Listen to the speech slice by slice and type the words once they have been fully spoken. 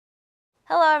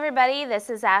Hello everybody, this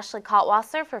is Ashley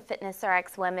Kaltwasser for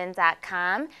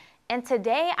FitnessRxWomen.com, and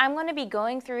today I'm going to be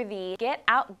going through the Get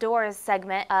Outdoors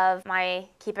segment of my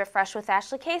Keep It Fresh with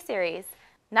Ashley K series.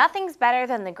 Nothing's better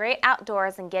than the great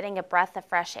outdoors and getting a breath of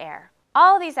fresh air.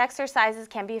 All of these exercises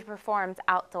can be performed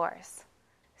outdoors.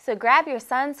 So grab your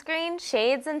sunscreen,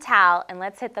 shades, and towel, and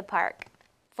let's hit the park.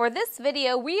 For this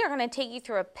video, we are going to take you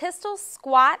through a pistol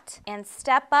squat and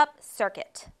step-up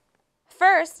circuit.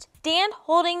 First, stand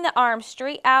holding the arm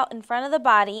straight out in front of the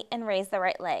body and raise the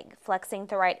right leg, flexing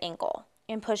the right ankle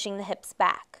and pushing the hips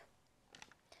back.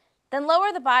 Then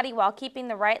lower the body while keeping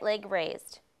the right leg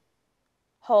raised.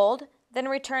 Hold, then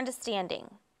return to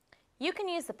standing. You can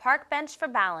use the park bench for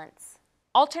balance.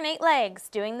 Alternate legs,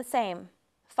 doing the same.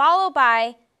 Followed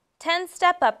by 10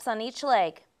 step-ups on each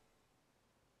leg.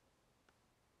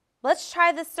 Let's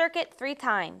try this circuit 3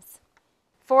 times.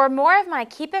 For more of my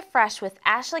Keep It Fresh with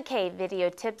Ashley K video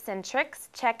tips and tricks,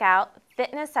 check out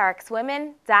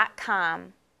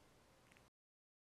FitnessRxWomen.com.